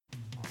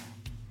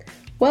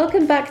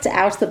Welcome back to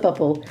Out of the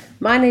Bubble.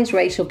 My name's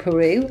Rachel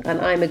Peru and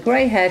I'm a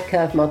grey-haired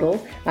curve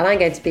model and I'm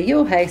going to be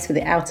your host for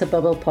the Outer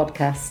Bubble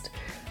podcast.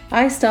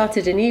 I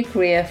started a new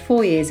career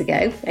 4 years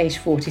ago, aged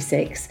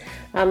 46,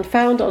 and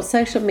found on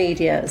social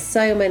media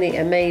so many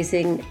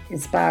amazing,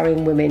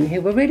 inspiring women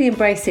who were really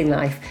embracing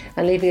life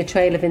and leaving a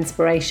trail of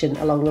inspiration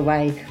along the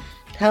way,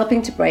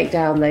 helping to break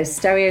down those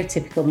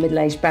stereotypical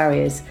middle-aged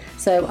barriers.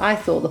 So I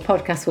thought the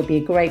podcast would be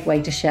a great way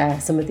to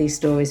share some of these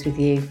stories with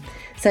you.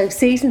 So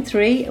season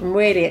 3, I'm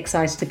really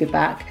excited to be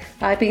back.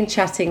 I've been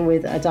chatting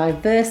with a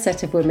diverse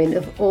set of women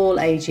of all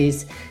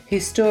ages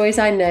whose stories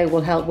I know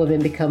will help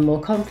women become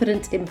more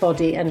confident in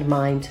body and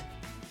mind.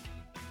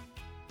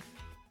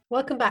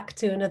 Welcome back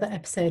to another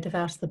episode of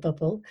Out of the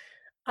Bubble.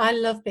 I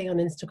love being on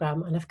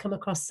Instagram and I've come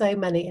across so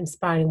many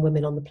inspiring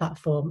women on the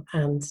platform,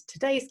 and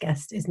today's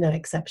guest is no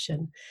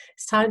exception.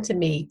 It's time to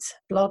meet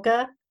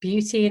blogger,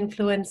 beauty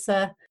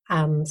influencer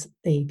and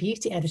the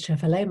beauty editor of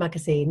Hello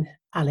Magazine,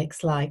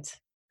 Alex Light.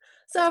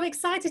 So I'm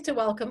excited to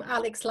welcome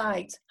Alex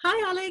Light.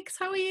 Hi Alex,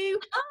 how are you?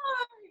 Hi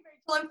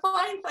Rachel, I'm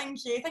fine,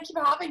 thank you. Thank you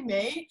for having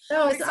me.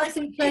 Oh, it's an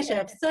absolute pleasure.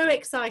 I'm so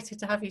excited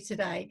to have you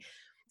today.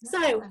 Yeah.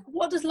 So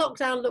what does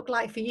lockdown look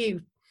like for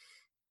you?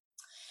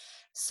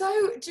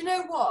 So do you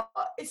know what?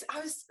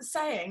 I was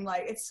saying,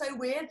 like, it's so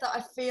weird that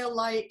I feel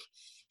like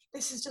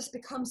this has just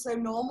become so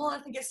normal. I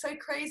think it's so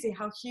crazy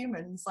how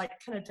humans like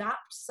can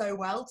adapt so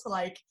well to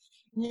like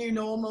new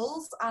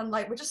normals, and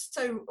like we're just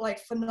so like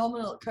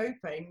phenomenal at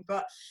coping.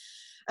 But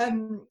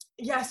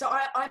so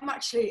I'm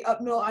actually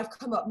up north. I've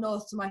come up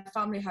north to my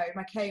family home.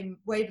 I came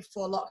way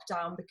before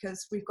lockdown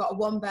because we've got a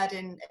 1-bed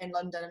in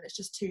London and it's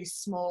just too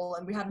small,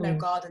 and we had no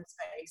garden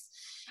space,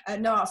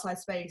 no outside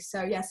space.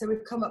 So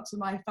we've come up to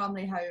my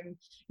family home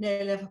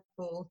near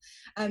Liverpool,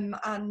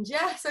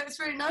 so it's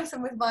really nice.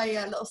 I'm with my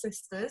little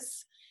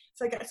sisters,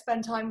 so I get to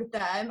spend time with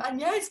them,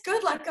 and it's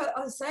good. Like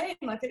I was saying,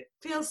 like it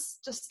feels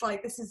just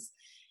like this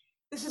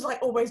is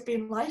like always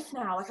been life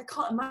now. Like I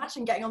can't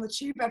imagine getting on the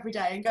tube every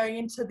day and going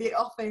into the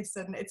office,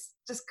 and it's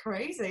just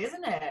crazy,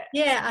 isn't it?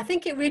 Yeah, I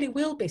think it really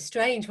will be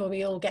strange when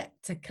we all get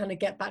to kind of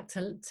get back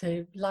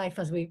to life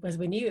as we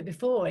knew it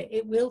before.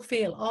 It will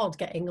feel odd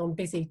getting on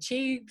busy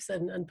tubes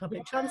and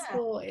public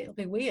transport. It'll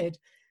be weird.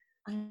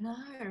 I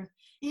know.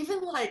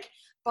 Even like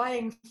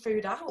buying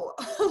food out.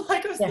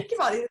 Like I was thinking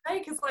about it the other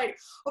day, because like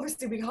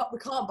obviously we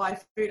can't buy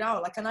food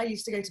out. Like, and I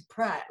used to go to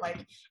Pret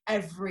like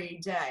every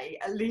day,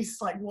 at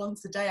least like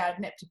once a day I'd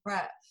nip to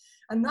Pret.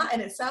 And that in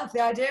itself,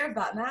 the idea of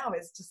that now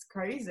is just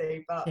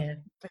crazy. But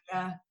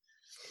yeah.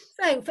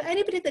 So for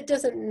anybody that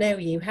doesn't know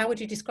you, how would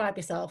you describe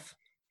yourself?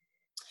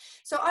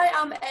 So I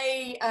am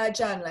a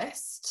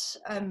journalist,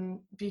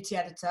 beauty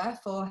editor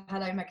for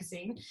Hello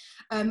Magazine,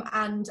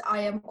 and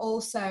I am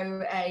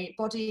also a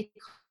body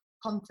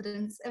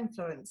confidence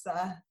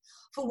influencer,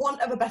 for want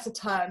of a better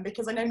term,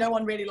 because I know no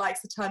one really likes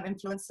the term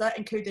influencer,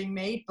 including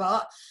me,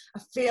 but I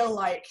feel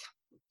like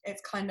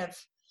it's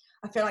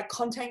I feel like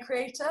content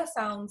creator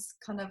sounds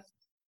kind of,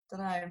 I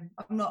don't know,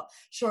 I'm not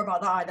sure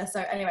about that either.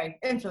 So anyway,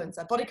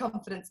 influencer, body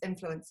confidence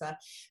influencer.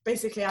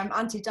 Basically, I'm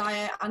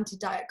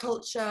anti-diet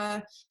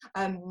culture.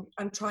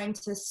 I'm trying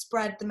to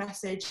spread the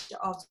message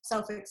of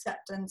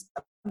self-acceptance,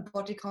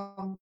 body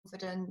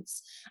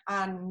confidence,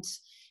 and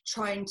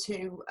trying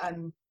to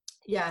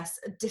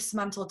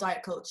dismantle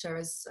diet culture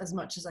as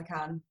much as I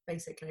can,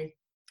 basically.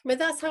 I mean,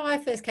 that's how I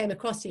first came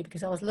across you,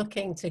 because I was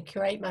looking to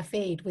curate my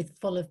feed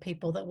full of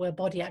people that were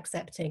body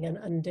accepting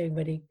and doing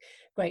really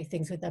great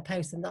things with their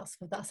posts, and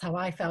that's how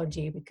I found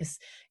you, because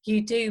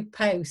you do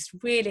post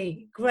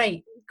really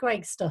great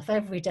stuff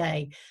every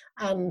day,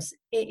 and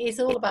it is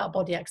all about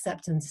body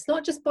acceptance. It's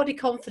not just body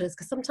confidence,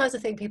 because sometimes I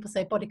think people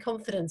say body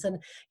confidence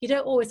and you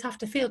don't always have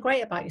to feel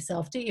great about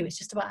yourself, do you? It's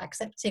just about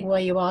accepting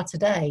where you are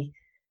today.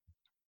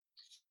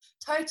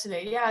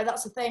 Totally, yeah,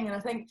 that's the thing. And I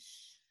think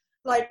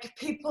like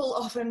people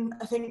often,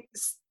 I think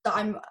that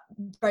I'm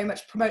very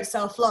much promote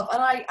self-love,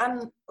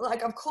 and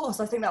like, of course,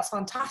 I think that's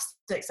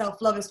fantastic.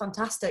 Self-love is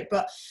fantastic,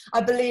 but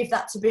I believe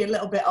that to be a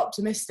little bit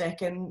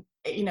optimistic. And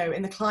you know,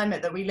 in the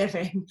climate that we live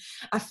in,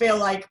 I feel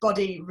like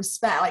body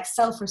respect, like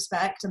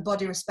self-respect and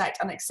body respect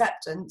and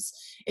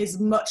acceptance is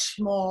much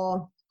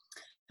more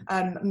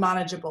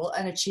manageable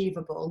and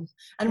achievable.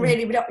 And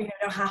really, we don't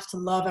have to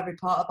love every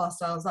part of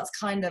ourselves. That's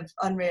kind of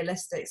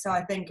unrealistic. So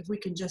I think if we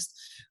can just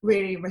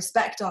really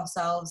respect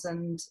ourselves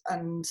and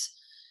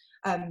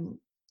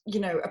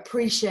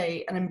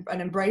appreciate and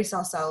embrace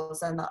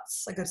ourselves, then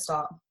that's a good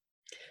start.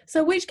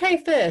 So which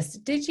came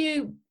first? Did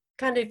you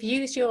kind of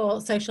use your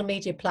social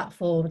media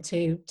platform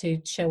to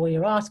show all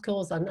your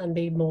articles and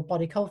be more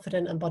body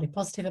confident and body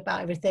positive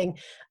about everything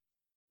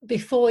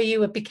before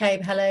you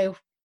became Hello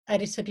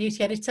editor,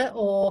 beauty editor,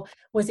 or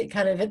was it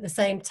kind of at the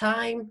same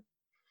time?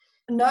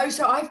 No,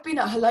 so I've been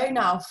at Hello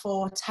now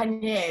for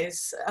 10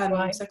 years,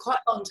 so quite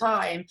a long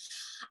time.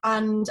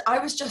 And I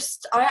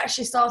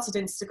actually started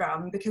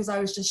Instagram because I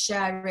was just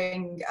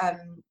sharing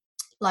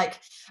like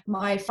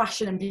my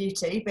fashion and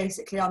beauty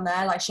basically on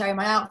there, like sharing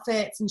my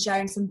outfits and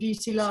sharing some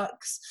beauty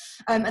looks.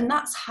 And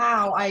that's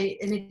how I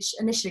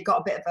initially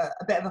got a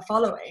bit of a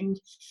following.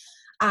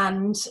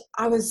 And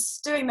I was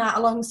doing that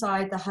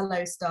alongside the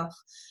Hello stuff.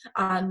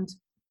 And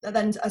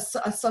then at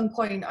some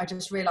point, I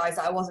just realised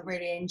that I wasn't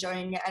really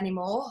enjoying it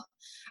anymore.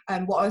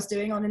 What I was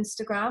doing on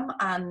Instagram,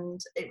 and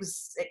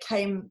it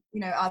came,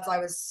 as I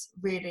was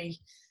really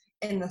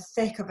in the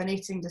thick of an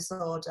eating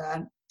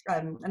disorder,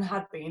 and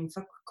had been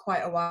for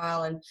quite a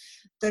while, and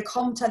the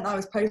content that I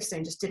was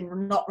posting just did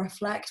not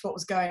reflect what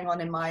was going on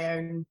in my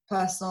own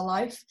personal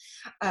life.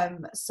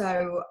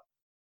 So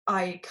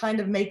I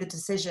kind of made the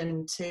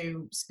decision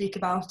to speak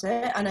about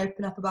it and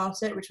open up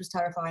about it, which was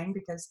terrifying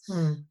because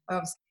I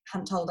obviously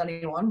hadn't told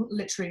anyone.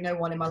 Literally no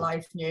one in my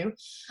life knew.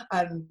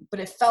 But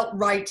it felt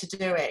right to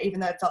do it, even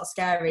though it felt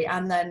scary.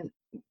 And then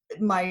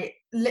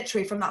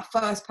literally from that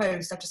first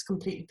post, I've just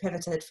completely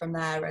pivoted from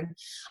there. And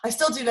I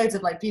still do loads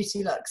of like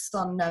beauty looks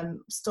on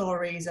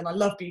stories, and I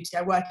love beauty.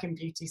 I work in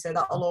beauty, so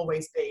that'll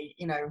always be,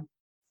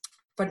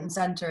 front and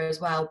center as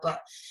well.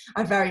 But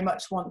I very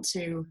much want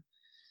to,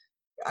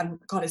 and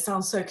God, it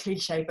sounds so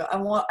cliche, but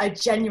I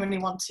genuinely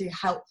want to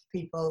help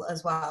people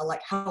as well,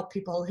 like help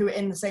people who are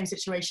in the same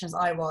situation as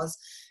I was,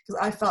 because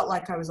I felt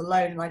like I was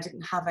alone and I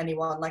didn't have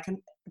anyone, like I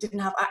didn't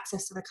have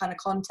access to the kind of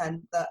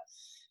content that,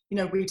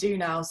 we do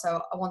now.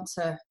 So I want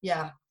to,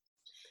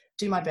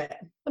 do my bit.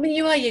 I mean,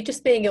 you're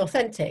just being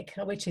authentic,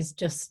 which is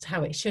just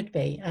how it should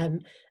be.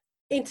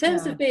 In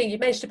terms of you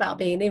mentioned about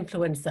being an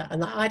influencer,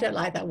 and I don't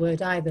like that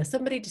word either.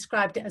 Somebody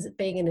described it as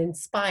being an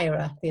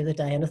inspirer the other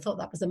day, and I thought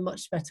that was a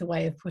much better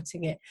way of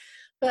putting it.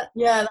 But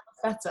yeah,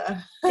 that's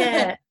better.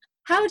 Yeah.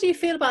 How do you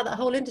feel about that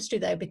whole industry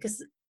though?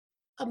 Because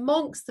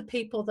amongst the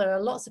people, there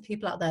are lots of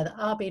people out there that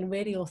are being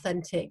really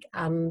authentic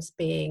and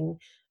being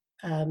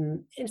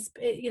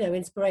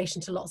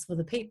inspiration to lots of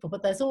other people,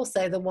 but there's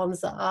also the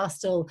ones that are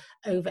still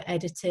over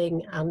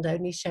editing and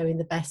only showing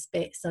the best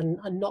bits and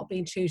not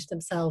being true to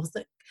themselves,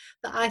 that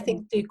I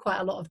think do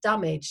quite a lot of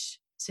damage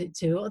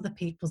to other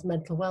people's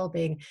mental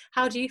well-being.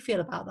 How do you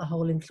feel about the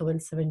whole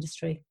influencer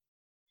industry?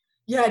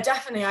 Yeah,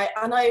 definitely.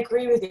 I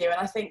agree with you,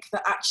 and I think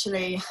that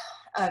actually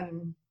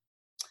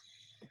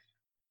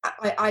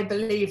I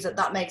believe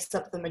that makes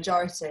up the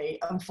majority,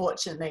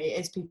 unfortunately,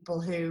 is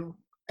people who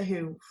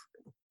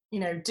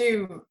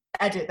do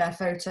edit their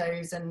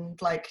photos and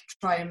like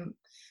try and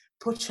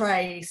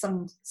portray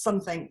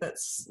something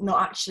that's not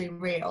actually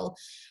real,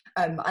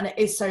 and it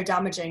is so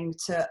damaging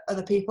to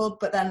other people.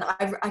 But then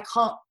I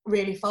can't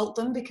really fault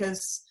them,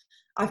 because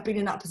I've been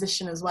in that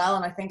position as well,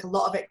 and I think a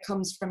lot of it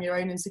comes from your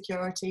own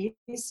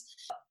insecurities.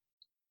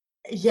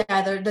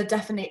 Yeah, there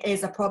definitely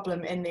is a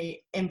problem in the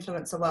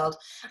influencer world,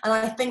 and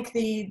I think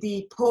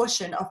the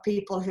portion of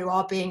people who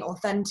are being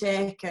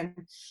authentic and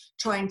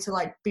trying to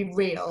like be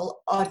real,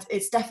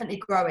 it's definitely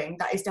growing.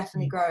 That is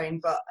definitely growing,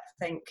 but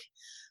I think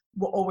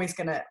we're always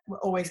gonna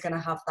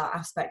have that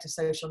aspect of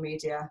social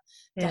media,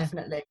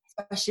 definitely,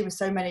 especially with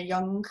so many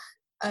young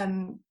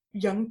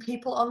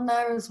people on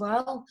there as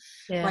well.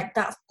 Like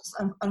that's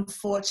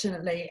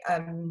unfortunately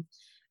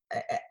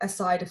a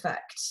side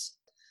effect.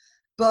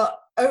 But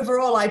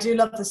overall, I do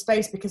love the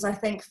space, because I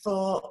think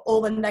for all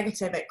the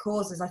negative it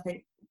causes, I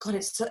think, God,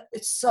 it's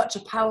such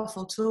a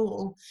powerful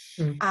tool.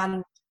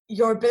 And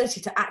your ability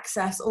to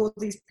access all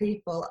these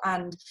people,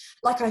 and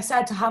like I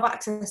said, to have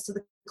access to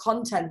the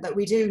content that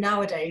we do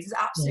nowadays is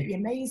absolutely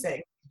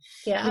amazing.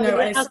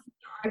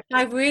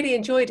 I've really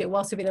enjoyed it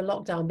whilst we've been in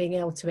lockdown, being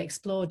able to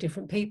explore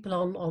different people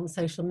on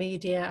social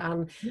media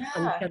and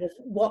kind of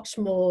watch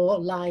more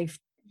live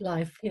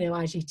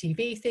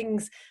IGTV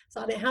things.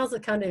 So it has a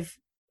kind of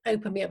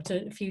opened me up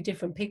to a few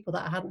different people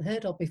that I hadn't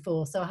heard of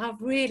before. So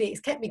it's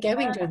kept me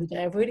going during the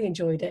day. I've really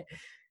enjoyed it.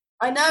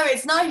 I know,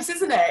 it's nice,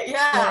 isn't it?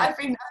 I've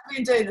been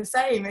doing the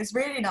same. It's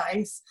really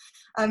nice.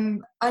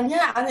 And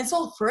it's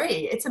all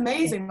free. It's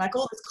amazing. Like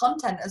all this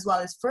content as well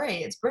is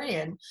free. It's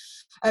brilliant.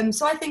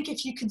 So I think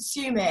if you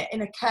consume it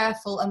in a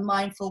careful and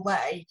mindful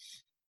way,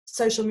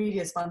 social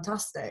media is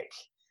fantastic.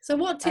 So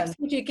what tips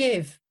would you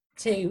give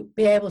to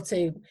be able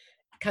to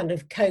kind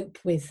of cope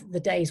with the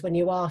days when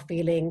you are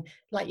feeling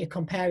like you're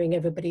comparing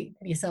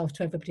yourself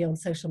to everybody on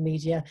social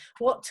media?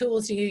 What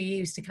tools do you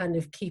use to kind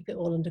of keep it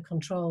all under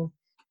control?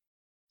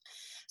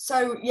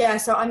 So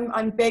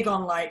I'm big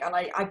on and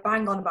I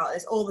bang on about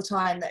this all the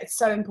time, that it's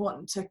so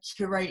important to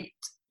curate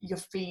your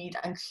feed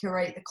and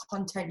curate the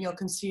content you're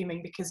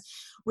consuming, because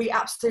we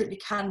absolutely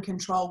can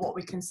control what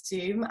we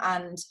consume.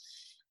 And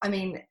I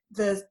mean,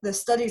 the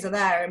studies are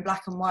there in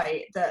black and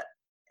white that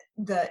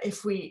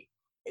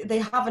they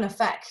have an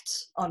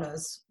effect on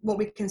us. What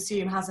we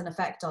consume has an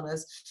effect on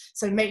us.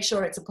 So make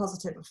sure it's a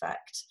positive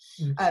effect.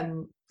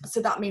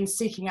 So that means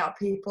seeking out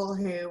people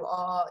who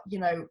are,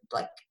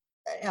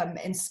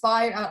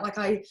 inspire. Like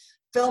I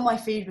fill my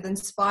feed with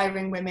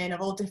inspiring women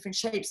of all different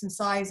shapes and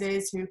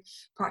sizes who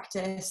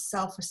practice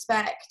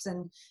self-respect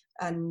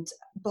and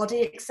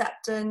body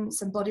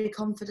acceptance and body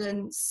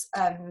confidence,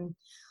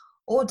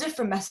 or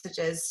different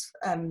messages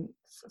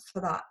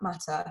for that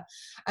matter.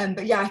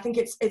 But I think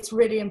it's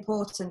really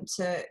important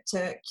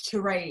to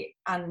curate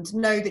and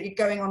know that you're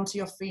going onto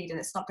your feed and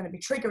it's not going to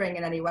be triggering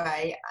in any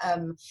way.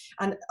 And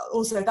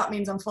also, if that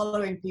means I'm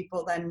following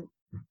people, then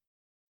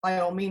by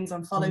all means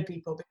unfollow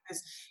people,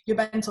 because your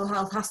mental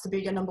health has to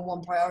be your number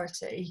one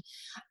priority.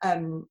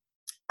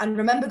 And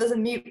remember, there's a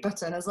mute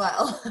button as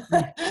well.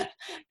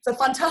 It's a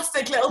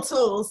fantastic little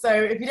tool. So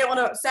if you don't want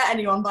to upset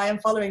anyone by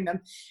unfollowing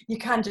them, you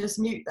can just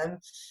mute them.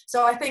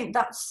 So I think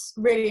that's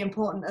really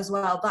important as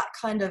well. That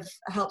kind of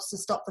helps to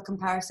stop the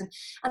comparison,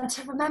 and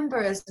to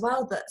remember as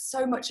well that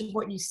so much of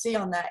what you see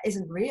on there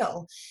isn't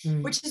real,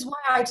 which is why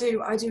I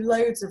do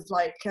loads of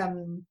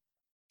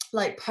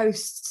like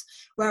posts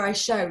where I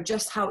show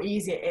just how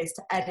easy it is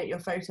to edit your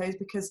photos,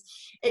 because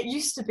it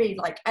used to be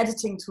like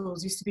editing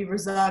tools used to be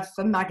reserved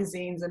for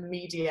magazines and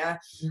media,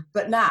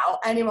 but now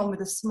anyone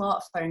with a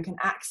smartphone can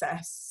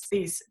access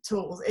these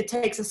tools. It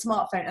takes a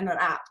smartphone and an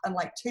app and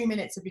like 2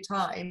 minutes of your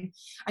time,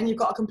 and you've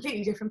got a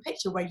completely different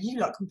picture where you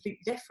look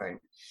completely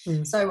different.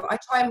 So I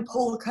try and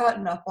pull the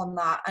curtain up on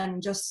that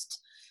and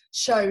just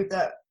show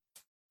that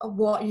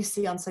what you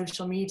see on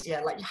social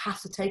media, like, you have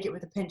to take it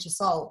with a pinch of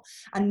salt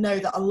and know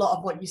that a lot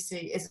of what you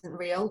see isn't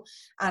real,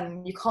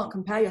 and you can't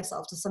compare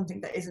yourself to something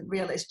that isn't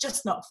real. It's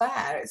just not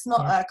fair. It's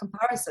not a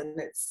comparison.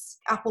 It's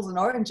apples and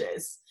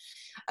oranges.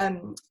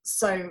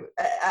 So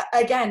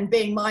again,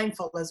 being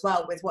mindful as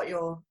well with what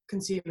you're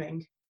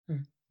consuming.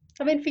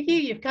 I mean, for you,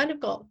 you've kind of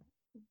got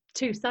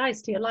two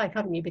sides to your life,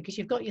 haven't you? Because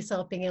you've got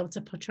yourself being able to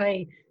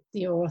portray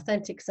your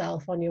authentic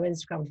self on your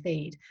Instagram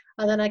feed,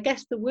 and then I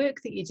guess the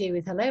work that you do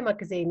with Hello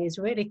Magazine is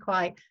really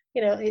quite,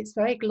 it's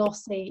very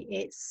glossy,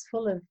 it's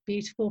full of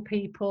beautiful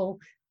people.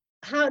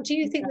 How do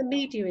you think the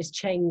media is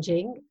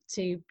changing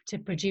to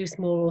produce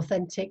more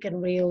authentic and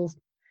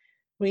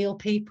real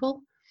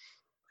people?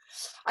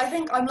 I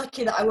think I'm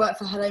lucky that I work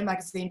for Hello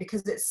Magazine,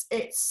 because it's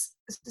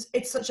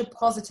such a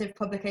positive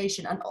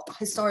publication, and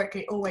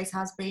historically always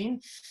has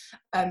been,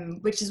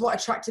 which is what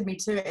attracted me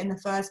to it in the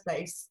first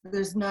place.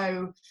 It's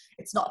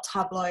not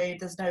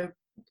tabloid, there's no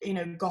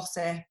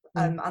gossip,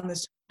 and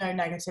there's no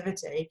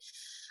negativity.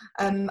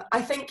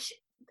 I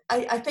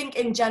think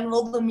in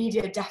general the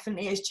media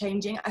definitely is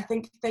changing. I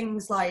think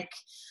things like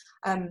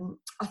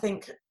I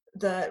think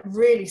the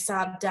really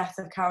sad death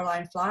of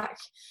Caroline Flack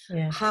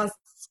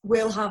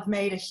will have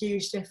made a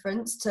huge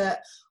difference to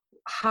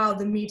how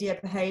the media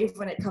behave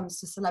when it comes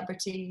to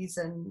celebrities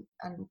and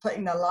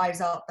putting their lives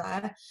out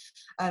there.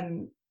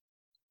 And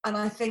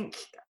I think,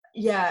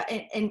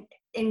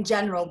 in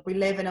general, we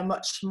live in a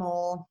much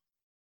more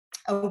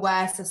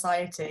aware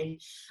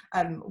society,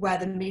 where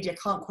the media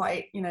can't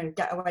quite,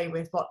 get away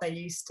with what they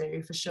used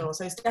to, for sure.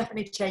 So it's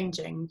definitely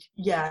changing.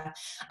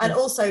 And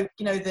also,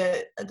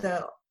 the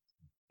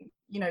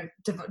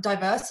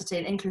diversity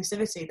and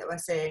inclusivity that we're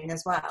seeing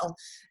as well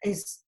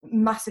is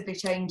massively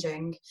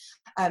changing,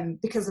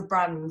 because of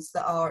brands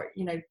that are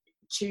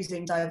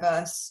choosing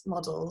diverse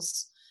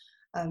models.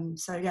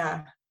 So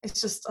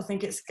it's just, I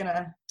think it's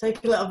gonna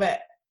take a little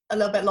bit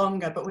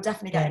longer, but we're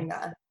definitely getting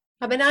there.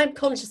 I mean, I'm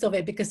conscious of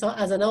it because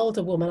as an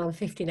older woman, I'm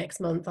 50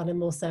 next month, and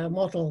I'm also a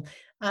model.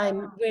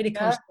 I'm really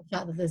conscious of the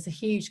fact that there's a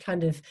huge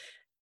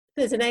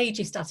there's an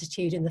ageist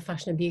attitude in the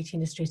fashion and beauty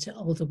industry to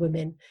older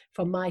women,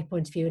 from my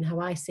point of view and how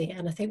I see it.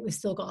 And I think we've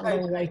still got a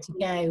long way to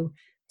go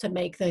to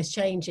make those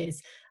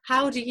changes.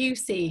 How do you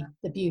see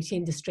the beauty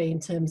industry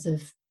in terms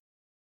of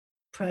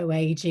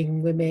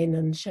pro-aging women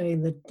and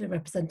showing the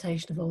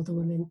representation of older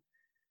women?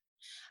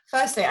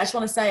 Firstly, I just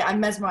want to say I'm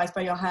mesmerised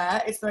by your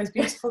hair. It's the most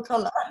beautiful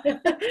colour.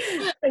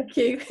 Thank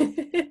you.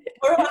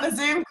 We're on a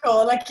Zoom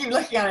call and I keep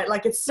looking at it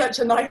like it's such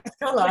a nice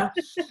colour.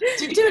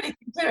 Do you do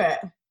anything to it?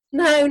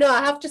 No,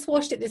 I have just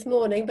washed it this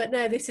morning, but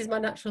no, this is my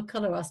natural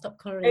colour. I stopped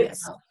colouring it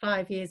about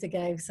 5 years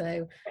ago,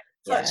 so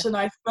such a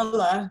nice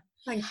colour.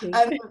 Thank you.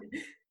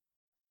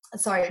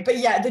 Sorry, but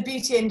the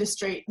beauty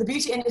industry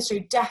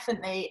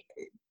definitely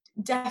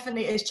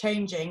is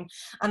changing,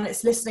 and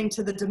it's listening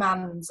to the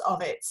demands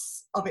of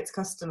its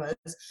customers,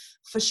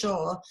 for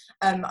sure.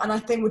 And I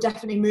think we're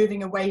definitely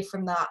moving away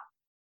from that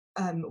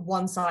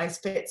one size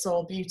fits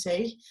all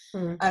beauty,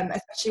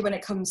 especially when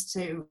it comes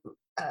to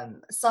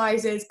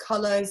sizes,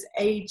 colours,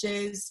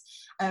 ages.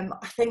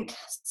 I think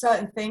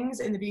certain things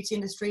in the beauty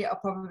industry are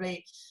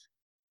probably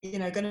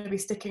going to be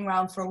sticking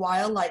around for a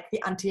while, like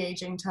the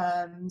anti-aging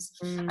terms.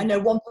 I know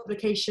one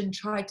publication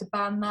tried to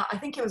ban that. I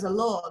think it was a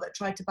law that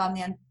tried to ban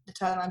the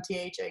term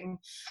anti-aging,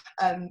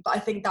 but I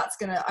think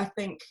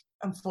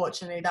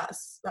unfortunately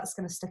that's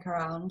going to stick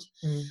around.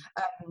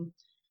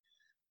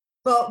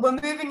 But we're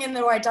moving in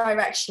the right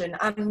direction.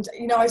 And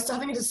I was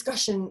having a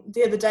discussion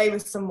the other day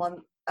with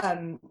someone,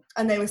 and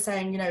they were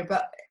saying,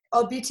 but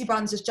are beauty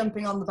brands just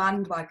jumping on the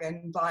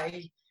bandwagon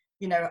by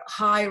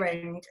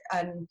hiring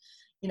an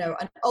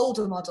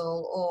older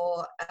model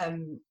or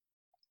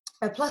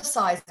a plus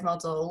size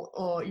model,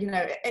 or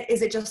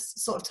is it just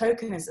sort of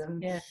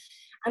tokenism?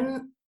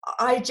 And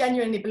I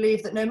genuinely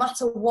believe that no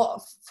matter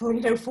what, for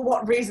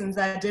what reasons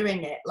they're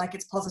doing it, like,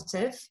 it's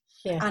positive,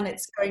 and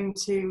it's going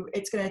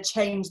to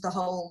change the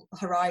whole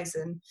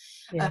horizon.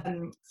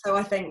 So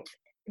I think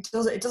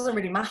it doesn't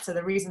really matter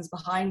the reasons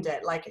behind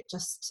it. Like, it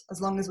just,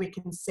 as long as we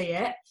can see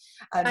it.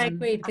 I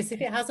agree, because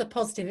if it has a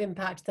positive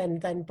impact,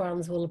 then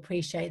brands will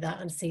appreciate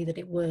that and see that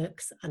it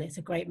works and it's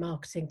a great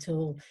marketing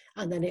tool,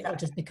 and then it will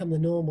just become the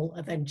normal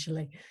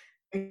eventually.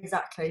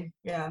 Exactly.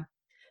 Yeah.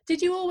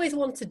 Did you always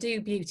want to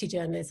do beauty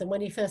journalism?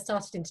 When you first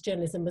started into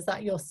journalism, was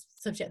that your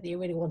subject that you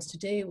really wanted to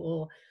do,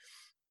 or?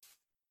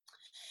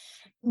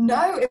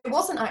 No, it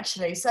wasn't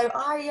actually. So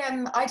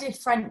I did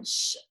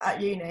French at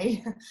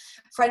uni,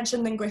 French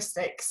and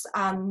linguistics,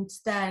 and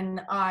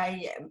then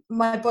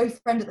my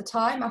boyfriend at the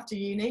time, after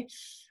uni,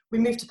 we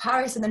moved to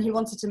Paris, and then he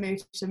wanted to move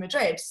to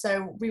Madrid.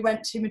 So we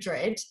went to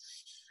Madrid,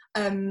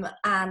 and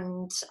I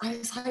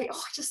was like,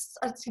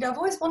 I've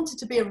always wanted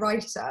to be a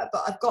writer,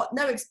 but I've got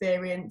no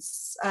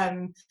experience.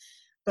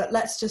 But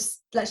let's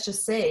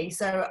just see.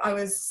 So I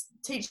was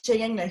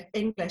teaching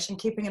English and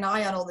keeping an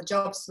eye on all the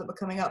jobs that were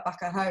coming up back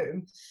at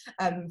home,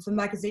 for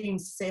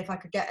magazines, to see if I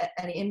could get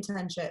any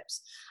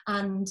internships.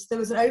 And there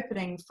was an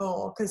opening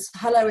because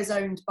Hello is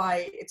owned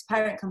by its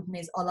parent company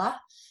is Hola,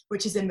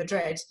 which is in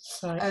Madrid.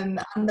 Right.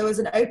 And there was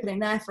an opening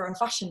there for a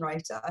fashion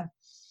writer.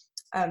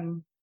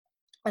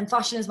 And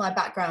fashion is my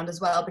background as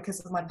well because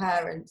of my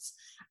parents.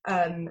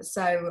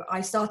 So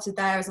I started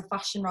there as a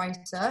fashion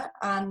writer,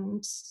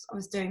 and I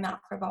was doing that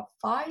for about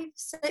 5-6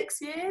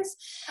 years.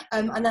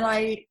 And then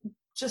I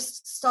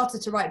just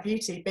started to write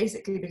beauty,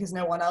 basically because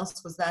no one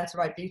else was there to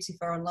write beauty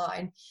for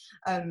online.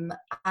 And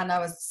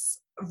I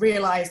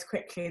realised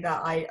quickly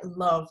that I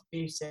love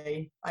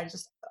beauty. I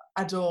just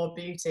adore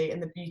beauty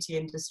and the beauty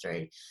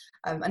industry.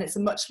 And it's a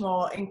much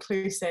more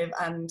inclusive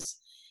and,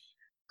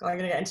 I'm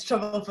going to get into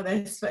trouble for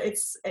this, but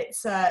it's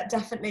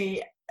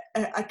definitely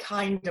a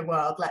kinder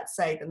world, let's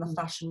say, than the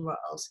fashion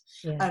world.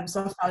 Yeah.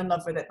 So I fell in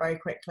love with it very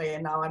quickly,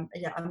 and now I'm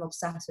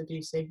obsessed with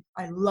beauty.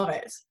 I love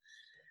it.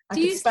 I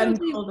Do could you spend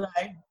still do, all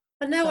day.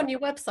 I know on your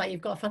website,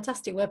 you've got a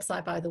fantastic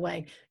website, by the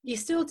way. You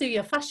still do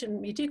your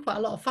fashion, you do quite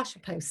a lot of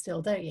fashion posts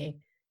still, don't you?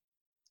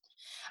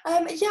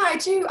 Yeah, I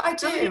do. How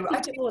do you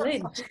keep it all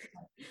in?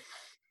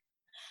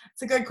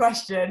 It's a good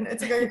question.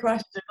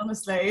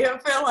 Honestly. I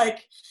feel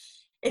like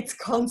it's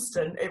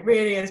constant. It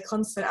really is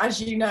constant.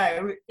 As you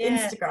know,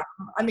 Yeah. Instagram,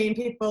 I mean,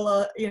 people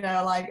are,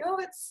 like, oh,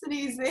 it's an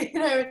easy,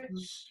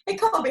 it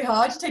can't be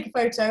hard to take a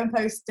photo and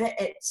post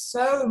it.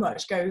 So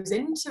much goes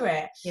into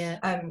it.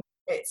 Yeah.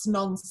 It's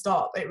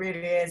non-stop. It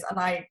really is. And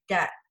I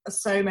get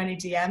so many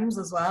DMs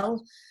as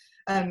well.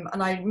 And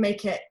I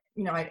make it,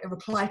 I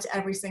reply to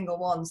every single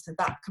one. So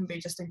that can be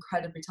just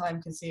incredibly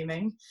time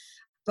consuming.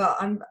 But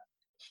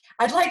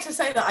I'd like to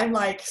say that I'm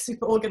like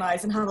super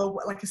organized and have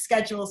a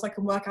schedule so I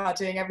can work out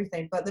doing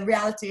everything. But the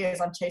reality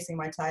is I'm chasing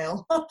my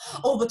tail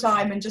all the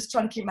time and just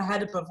trying to keep my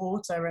head above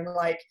water. And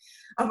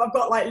I've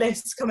got like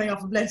lists coming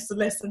off of lists and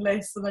lists and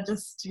lists. And I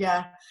just,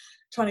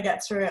 trying to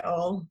get through it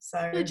all.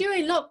 So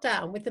during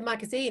lockdown with the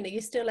magazine, are you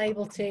still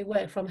able to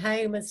work from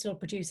home and still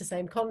produce the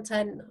same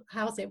content?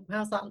 How's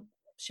that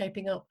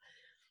shaping up?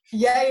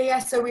 Yeah.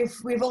 So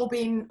we've all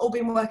been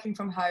working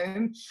from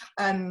home,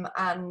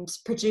 and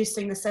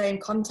producing the same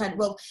content.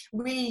 Well,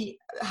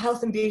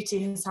 Health and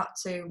Beauty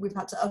we've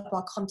had to up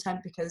our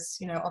content because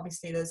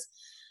obviously there's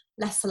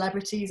less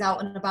celebrities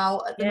out and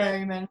about at the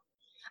moment.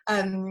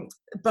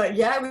 But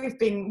we've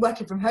been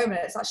working from home, and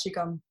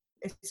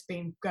it's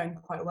been going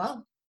quite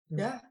well.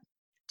 Yeah.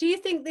 Do you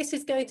think this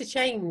is going to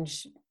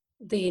change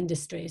the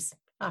industries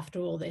after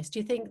all this? Do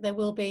you think there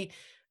will be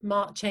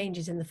marked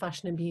changes in the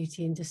fashion and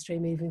beauty industry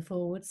moving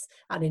forwards,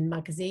 and in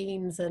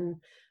magazines, and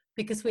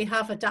because we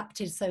have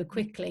adapted so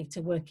quickly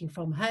to working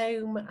from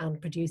home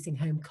and producing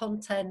home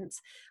content?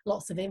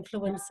 Lots of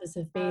influencers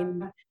have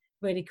been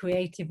really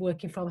creative,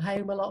 working from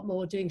home a lot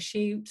more, doing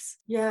shoots.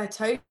 Yeah,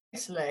 totally.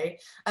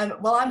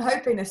 Well, I'm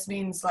hoping this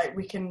means like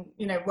we can,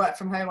 work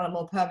from home on a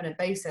more permanent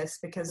basis,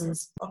 because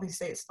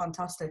it's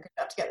fantastic.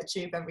 I have to get the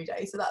tube every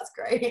day, so that's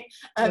great.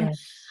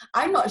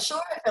 I'm not sure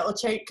if it'll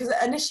change, because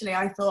initially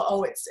I thought,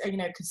 oh, it's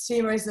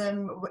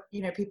consumerism.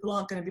 People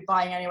aren't going to be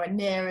buying anywhere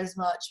near as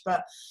much.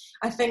 But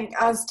I think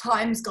as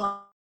time's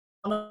gone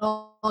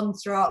on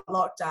throughout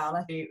lockdown,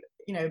 I think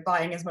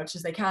buying as much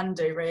as they can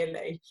do,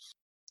 really.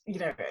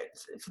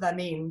 For their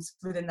means,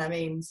 within their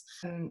means.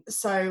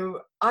 So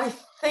I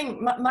think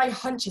my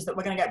hunch is that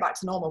we're going to get back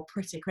to normal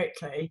pretty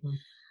quickly.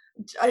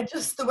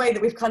 Just the way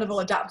that we've kind of all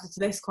adapted to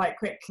this quite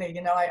quickly,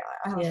 I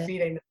have a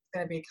feeling that it's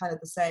going to be kind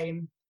of the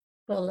same.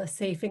 Well, let's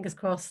see, fingers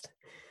crossed.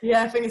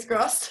 Yeah, fingers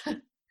crossed.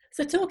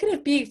 So talking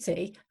of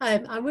beauty,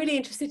 I'm really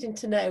interested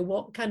to know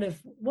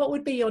what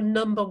would be your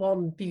number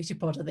one beauty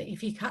product that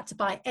if you had to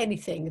buy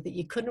anything that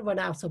you couldn't run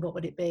out of, what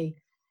would it be?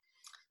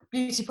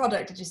 Beauty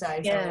product, did you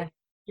say? Yeah. Sorry.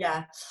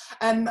 Yeah.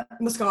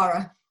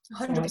 Mascara.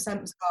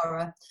 100%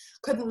 mascara.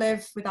 Couldn't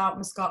live without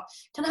mascara.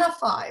 Can I have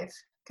 5?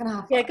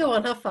 Yeah, go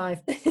on, have 5.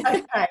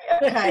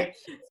 Okay.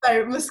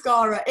 So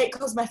mascara, IT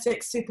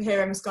Cosmetics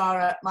Superhero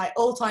Mascara, my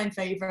all-time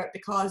favourite,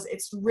 because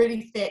it's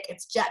really thick,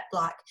 it's jet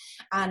black,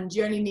 and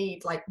you only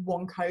need like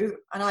one coat.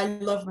 And I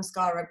love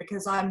mascara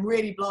because I'm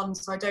really blonde,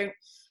 so I don't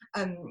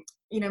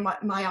you know,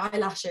 my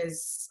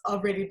eyelashes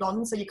are really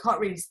blonde, so you can't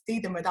really see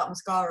them without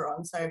mascara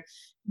on. So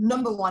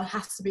number one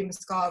has to be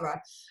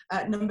mascara.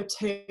 Number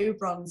two,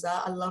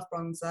 bronzer. I love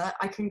bronzer.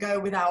 I can go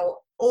without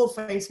all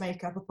face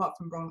makeup apart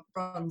from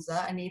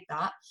bronzer. I need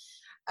that.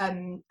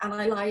 And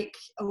I like,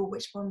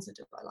 which bronzer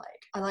do I like?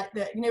 I like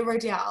the, you know,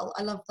 Rodial.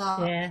 I love that.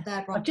 Yeah.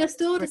 Their bronzer. I've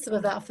just ordered some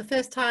of that for the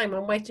first time.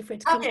 I'm waiting for it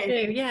to come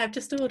through. Yeah, I've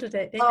just ordered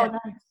it. Yeah. Oh,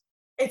 nice.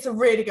 It's a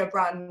really good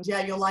brand.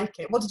 Yeah, you'll like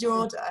it. What did you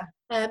order?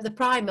 The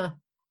primer.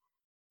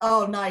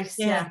 Oh, nice.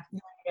 Yeah.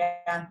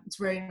 Yeah. It's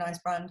a really nice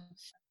brand.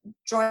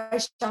 Dry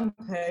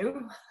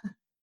shampoo.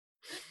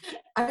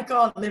 I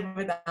can't live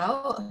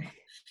without.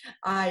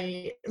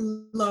 I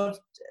love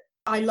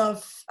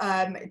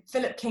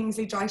Philip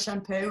Kingsley dry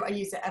shampoo. I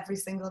use it every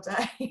single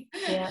day.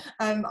 Yeah.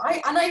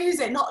 I use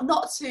it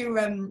not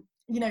to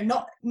you know,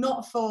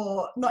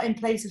 not in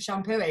place of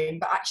shampooing,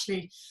 but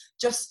actually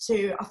just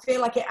to, I feel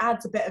like it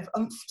adds a bit of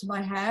oomph to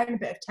my hair and a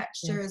bit of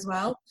texture as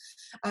well.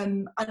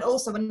 And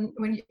also when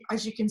you,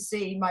 as you can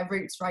see, my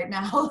roots right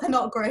now are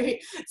not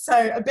great,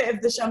 so a bit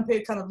of the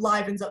shampoo kind of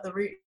livens up the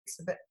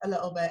roots a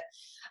little bit.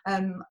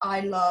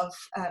 I love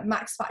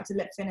Max Factor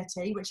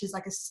Lipfinity, which is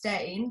like a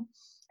stain.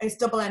 It's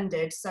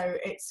double-ended, so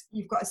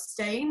you've got a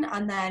stain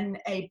and then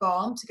a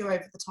balm to go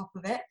over the top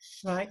of it,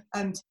 right?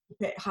 To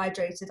keep it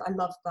hydrated. I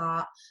love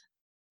that.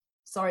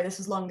 Sorry, this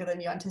was longer than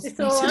you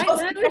anticipated. It's all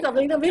right. No, I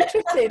mean, I'm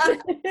interested.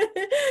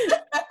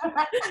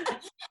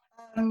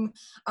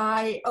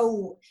 I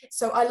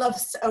love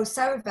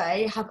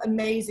CeraVe have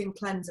amazing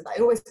cleanser that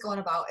I always go on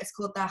about. It's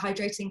called their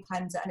hydrating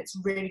cleanser, and it's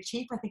really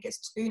cheap. I think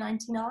it's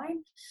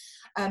 $2.99.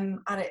 And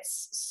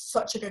it's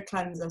such a good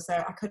cleanser, so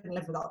I couldn't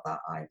live without that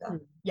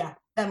either. Yeah,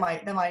 they're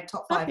my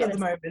top 5 at the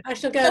moment. I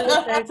shall go and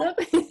look those up.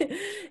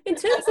 In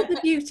terms of the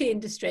beauty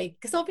industry,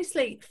 because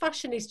obviously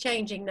fashion is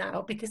changing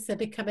now, because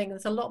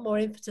there's a lot more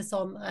emphasis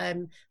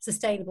on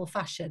sustainable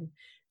fashion.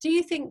 Do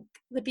you think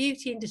the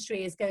beauty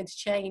industry is going to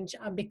change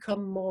and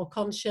become more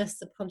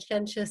conscientious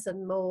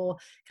and more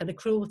kind of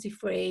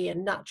cruelty-free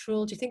and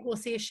natural? Do you think we'll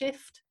see a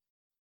shift?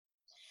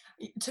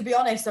 To be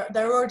honest,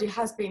 there already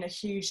has been a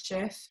huge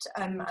shift,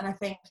 and I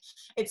think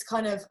it's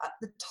kind of at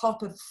the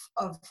top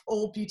of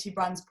all beauty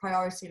brands'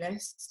 priority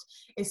list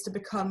is to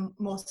become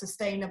more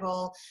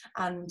sustainable,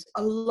 and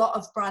a lot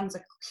of brands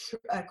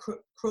are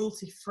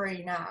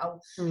cruelty-free now,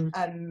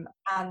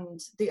 and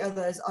the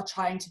others are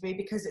trying to be,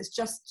 because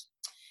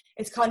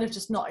it's kind of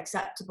just not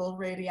acceptable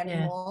really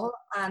anymore.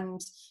 And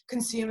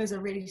consumers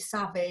are really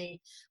savvy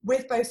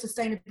with both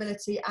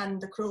sustainability and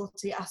the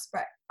cruelty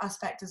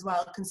aspect as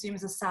well.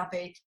 Consumers are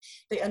savvy.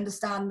 They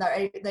understand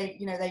that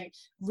they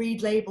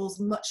read labels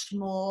much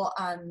more,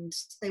 and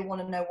they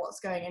want to know what's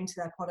going into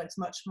their products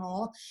much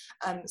more.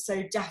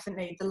 So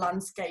definitely the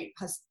landscape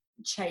has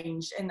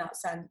changed in that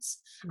sense,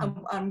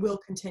 and will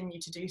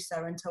continue to do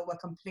so until we're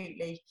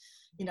completely,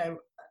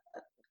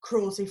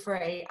 cruelty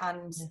free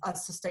and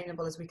as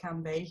sustainable as we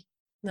can be.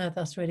 No,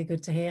 that's really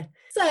good to hear.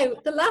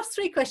 So the last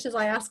 3 questions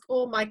I ask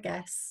all my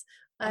guests.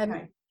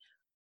 Okay.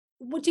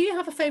 Do you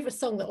have a favourite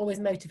song that always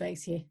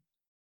motivates you?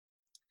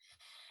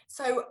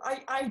 So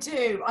I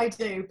do,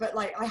 but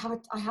like I have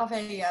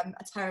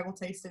a terrible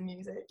taste in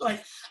music.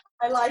 Like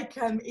I like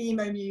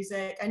emo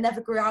music. I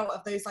never grew out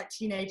of those like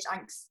teenage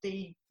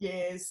angsty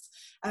years.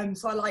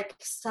 So I like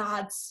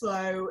sad,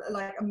 slow,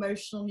 like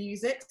emotional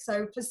music.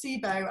 So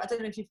Placebo, I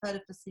don't know if you've heard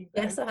of Placebo.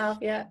 Yes, I have.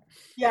 Yeah.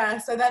 Yeah.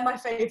 So they're my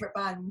favourite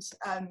band.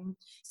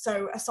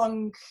 So a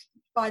song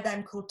by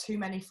them called Too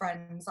Many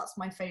Friends. That's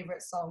my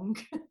favourite song.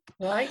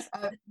 Right.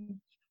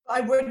 I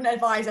wouldn't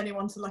advise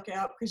anyone to look it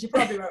up because you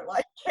probably won't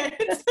like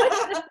it.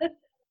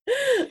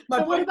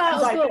 What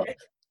about a book?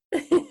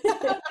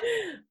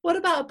 What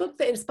about a book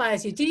that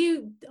inspires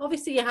you?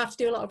 Obviously you have to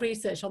do a lot of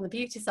research on the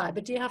beauty side,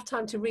 but do you have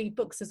time to read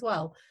books as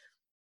well?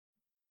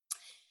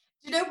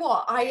 Do you know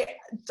what? I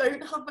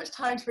don't have much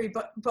time to read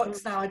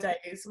books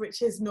nowadays,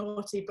 which is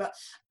naughty, but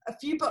a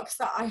few books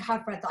that I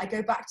have read that I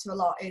go back to a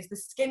lot is the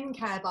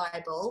Skincare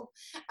Bible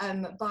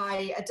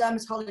by a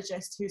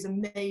dermatologist who's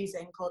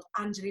amazing called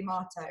Anjali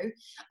Marto,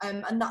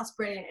 and that's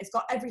brilliant. It's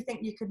got everything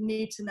you could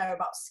need to know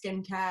about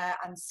skincare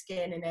and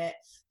skin in it,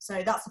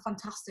 so that's a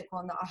fantastic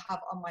one that I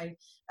have on my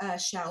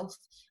shelf.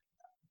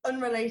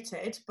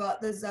 Unrelated,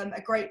 but there's a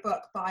great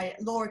book by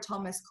Laura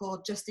Thomas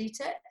called Just Eat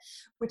It,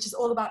 which is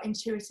all about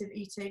intuitive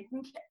eating,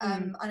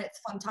 and it's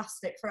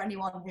fantastic for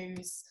anyone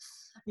who's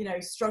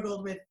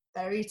struggled with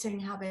their eating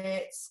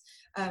habits,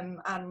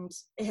 and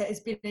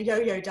has been a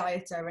yo-yo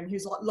dieter and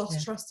who's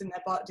lost trust in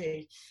their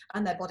body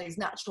and their body's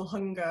natural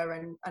hunger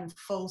and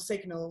full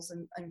signals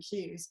and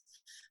cues.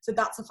 So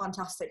that's a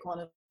fantastic one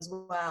as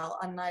well,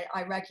 and I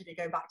regularly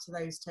go back to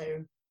those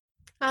too.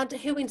 And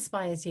who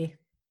inspires you?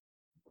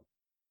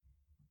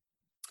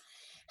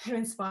 Who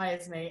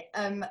inspires me?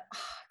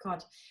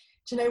 God,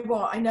 do you know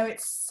what? I know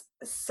it's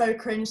so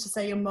cringe to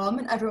say your mum,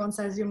 and everyone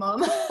says your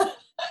mum,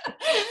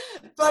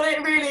 but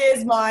it really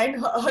is mine,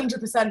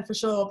 100% for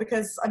sure.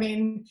 Because I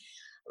mean,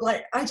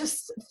 like, I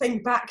just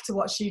think back to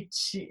what she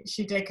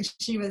did, because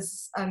she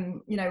was,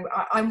 I'm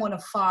one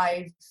of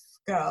 5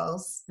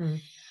 girls.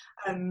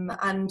 and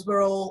I'm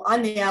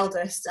the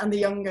eldest, and the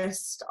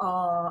youngest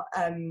are,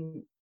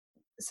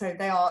 so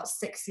they are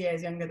 6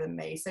 years younger than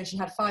me. So she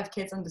had 5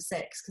 kids under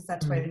 6 because they're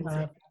twins.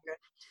 Wow.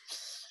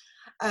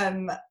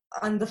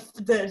 And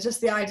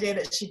the idea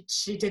that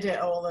she did it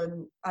all,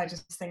 and I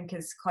just think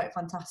is quite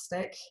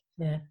fantastic.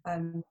 Yeah.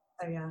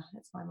 So yeah,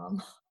 it's my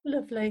mum.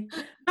 Lovely.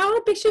 How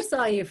ambitious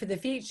are you for the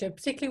future,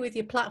 particularly with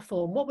your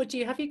platform?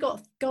 Have you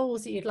got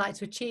goals that you'd like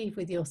to achieve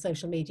with your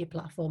social media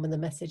platform and the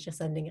message you're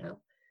sending out?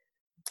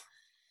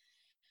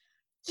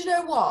 Do you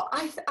know what?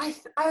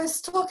 I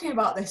was talking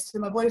about this to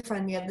my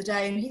boyfriend the other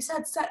day, and he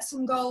said set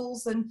some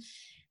goals, and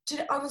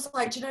I was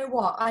like, do you know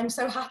what? I'm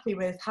so happy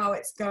with how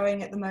it's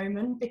going at the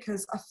moment,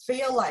 because I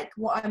feel like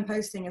what I'm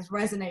posting is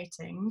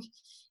resonating.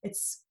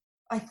 It's,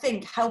 I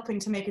think, helping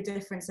to make a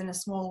difference in a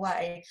small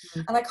way,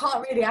 and I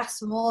can't really ask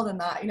for more than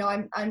that. You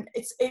know,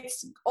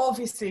 it's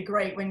obviously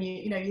great when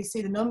you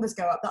see the numbers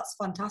go up. That's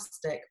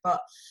fantastic,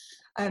 but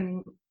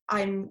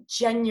I'm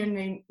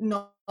genuinely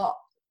not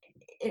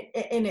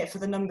in it for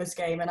the numbers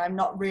game, and I'm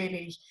not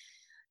really,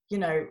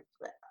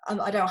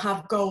 I don't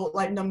have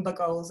number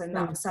goals in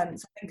that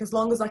sense. I think as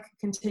long as I can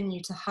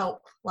continue to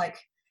help,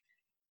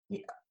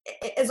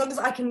 as long as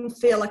I can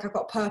feel like I've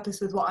got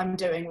purpose with what I'm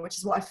doing, which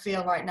is what I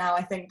feel right now,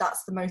 I think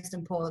that's the most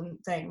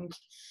important thing.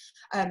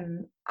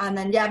 And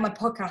then my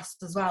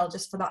podcast as well,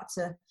 just for that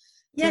to.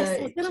 Yes,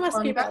 I was going to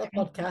ask you about the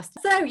podcast.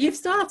 So you've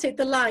started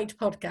the Light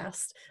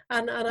podcast,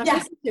 and I've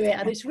listened to it,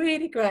 and it's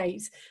really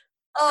great.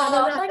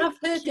 I've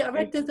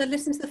read the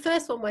listen to the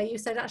first one where you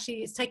said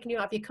actually it's taken you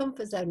out of your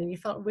comfort zone, and you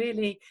felt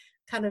really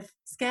kind of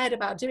scared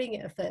about doing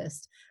it at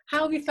first.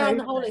 How have you found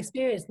the whole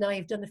experience now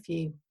you've done a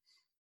few?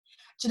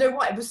 Do you know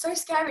what? It was so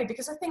scary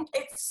because I think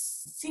it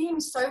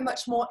seems so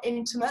much more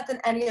intimate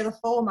than any other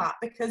format,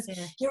 because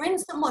you're in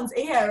someone's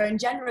ear, and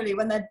generally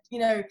when they're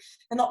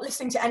not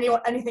listening to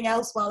anything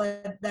else while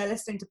they're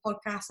listening to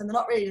podcasts, and they're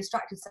not really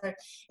distracted. So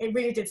it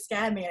really did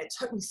scare me, and it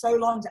took me so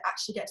long to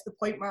actually get to the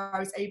point where I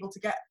was able to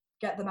get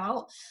them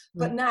out.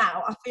 But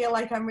now I feel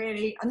like I'm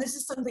really, and this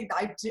is something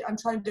that I'm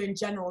trying to do in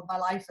general with my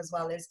life as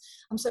well, is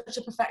I'm such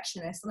a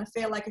perfectionist, and I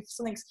feel like if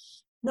something's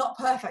not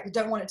perfect, I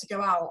don't want it to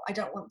go out. I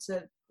don't want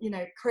to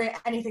create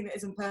anything that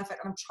isn't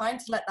perfect, and I'm trying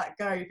to let that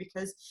go,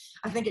 because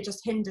I think it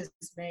just hinders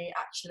me.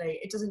 Actually,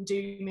 it doesn't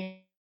do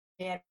me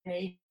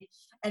any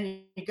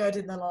good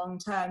in the long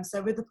term.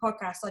 So with the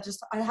podcast,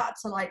 I had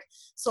to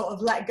sort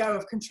of let go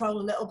of control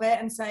a little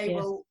bit and say,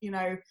 well,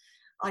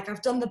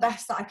 I've done the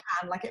best that I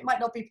can. It might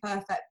not be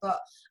perfect, but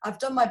I've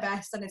done my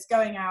best, and it's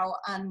going out.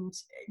 And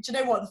do you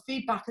know what? The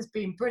feedback has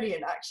been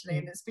brilliant, actually,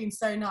 and it's been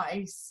so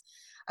nice.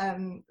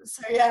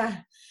 So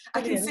yeah,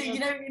 I can see,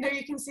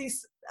 you can see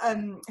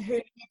who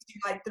do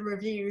the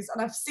reviews,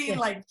 and I've seen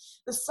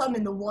there's some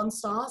in the 1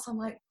 stars. I'm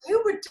like,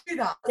 who would do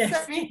that?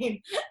 That's so mean.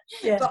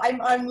 But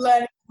I'm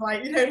learning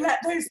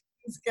let those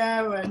things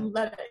go and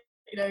let it,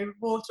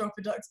 water off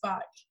a duck's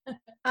back.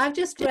 I've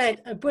just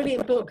read a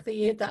brilliant book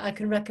that I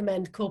can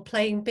recommend called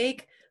Playing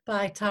Big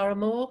by Tara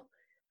Moore,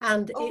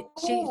 and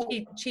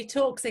she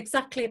talks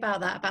exactly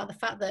about that, about the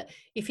fact that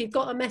if you've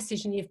got a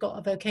message and you've got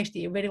a vocation that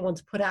you really want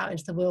to put out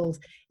into the world,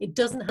 it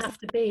doesn't have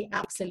to be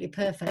absolutely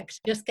perfect.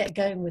 Just get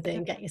going with it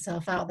and get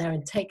yourself out there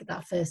and take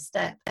that first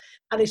step.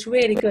 And it's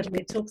really good, and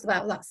it talks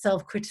about that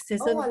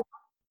self-criticism.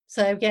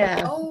 So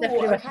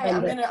definitely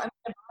recommend it. I'm gonna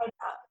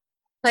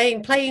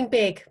that. Playing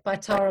Big by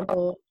Tara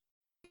Moore.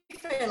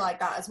 Feel like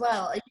that as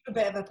well? Are you a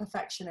bit of a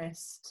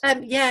perfectionist?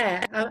 And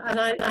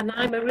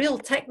I'm a real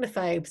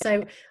technophobe,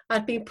 so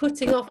I've been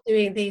putting off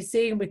doing these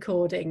Zoom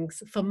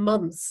recordings for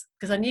months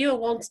because I knew I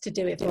wanted to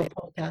do it for a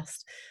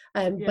podcast,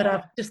 but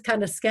I'm just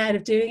kind of scared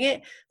of doing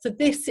it. So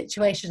this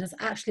situation has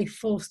actually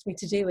forced me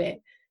to do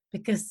it,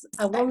 because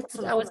I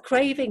was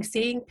craving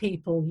seeing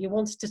people. You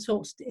wanted to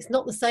talk. It's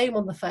not the same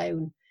on the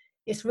phone.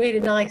 It's really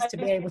nice to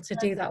be able to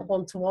do that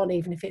one-to-one,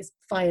 even if it's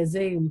via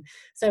Zoom.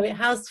 So it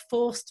has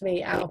forced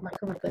me out of my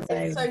comfort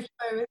zone. It's so true,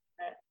 isn't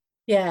it?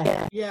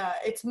 Yeah. Yeah,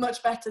 it's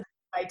much better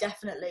that way,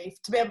 definitely,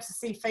 to be able to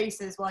see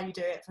faces while you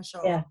do it, for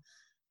sure.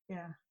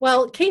 Yeah.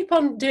 Well, keep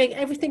on doing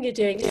everything you're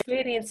doing. It's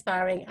really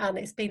inspiring, and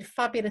it's been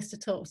fabulous to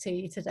talk to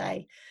you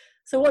today.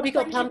 So what have you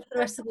got planned for the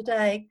rest of the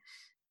day?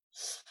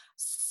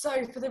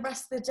 So for the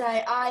rest of the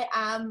day, I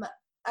am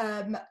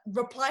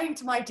replying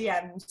to my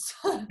DMs.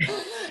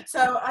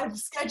 So I've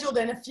scheduled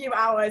in a few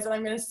hours, and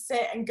I'm going to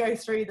sit and go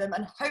through them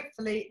and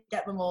hopefully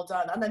get them all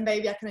done, and then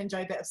maybe I can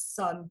enjoy a bit of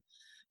sun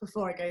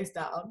before it goes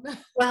down.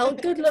 Well,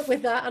 good luck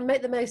with that, and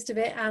make the most of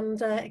it,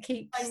 and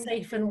keep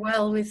safe and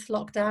well with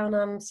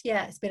lockdown. And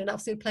it's been an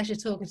absolute pleasure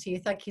talking to you.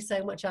 Thank you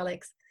so much,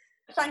 Alex.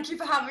 Thank you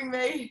for having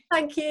me.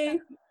 Thank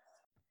you.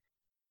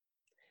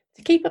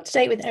 To keep up to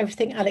date with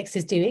everything Alex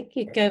is doing,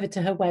 you can go over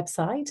to her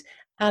website,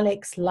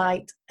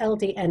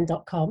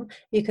 alexlightldn.com.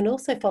 You can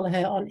also follow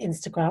her on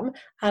Instagram,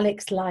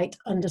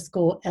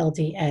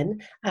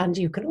 alexlight_ldn, and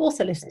you can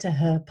also listen to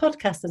her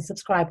podcast and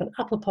subscribe on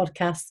Apple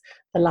Podcasts,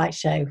 The Light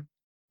Show.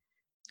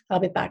 I'll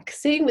be back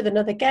soon with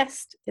another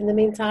guest. In the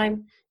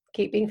meantime,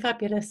 keep being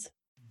fabulous.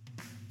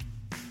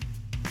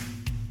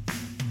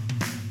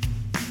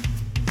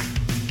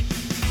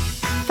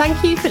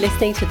 Thank you for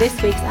listening to this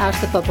week's Out of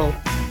the Bubble,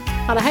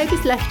 and I hope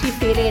it's left you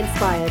feeling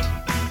inspired.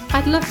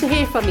 I'd love to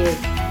hear from you.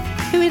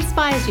 Who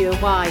inspires you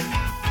and why?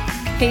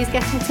 Please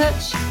get in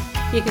touch.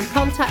 You can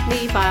contact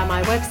me via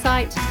my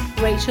website,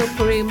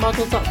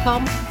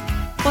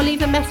 rachelperumodel.com, or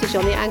leave a message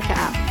on the Anchor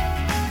app.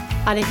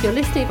 And if you're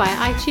listening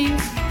via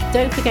iTunes,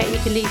 don't forget you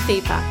can leave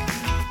feedback.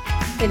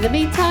 In the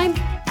meantime,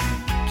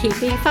 keep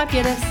being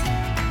fabulous.